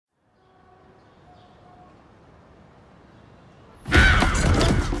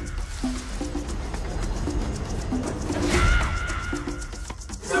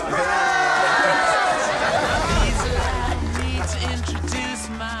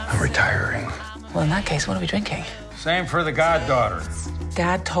tiring. Well, in that case, what are we drinking? Same for the goddaughter.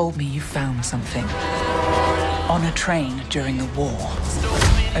 Dad told me you found something on a train during the war.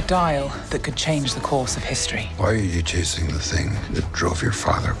 A dial that could change the course of history. Why are you chasing the thing that drove your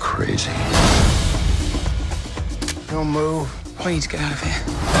father crazy? Don't move. We need to get out of here.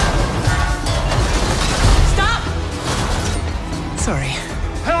 Stop! Sorry.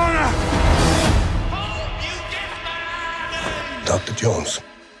 Helena! Dr. Jones,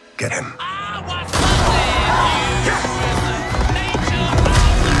 get him.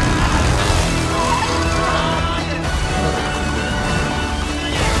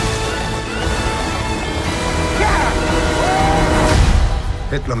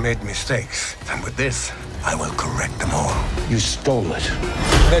 Hitler made mistakes, and with this, I will correct them all. You stole it.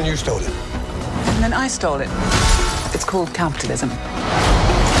 Then you stole it. And then I stole it. It's called capitalism.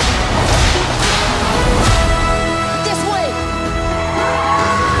 This way!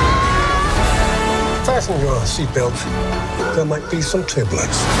 Fasten your seatbelt. There might be some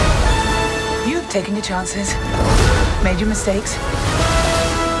turbulence. You've taken your chances, made your mistakes,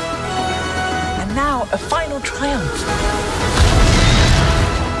 and now a final triumph.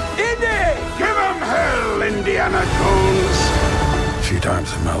 Give him hell, Indiana Jones! A few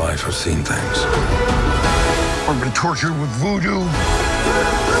times in my life, I've seen things. I've been tortured with voodoo.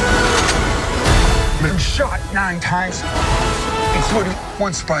 Been shot 9 times, including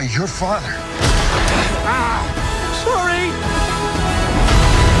once by your father. Sorry!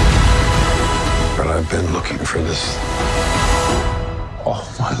 But I've been looking for this all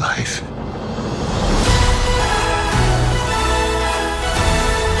my life.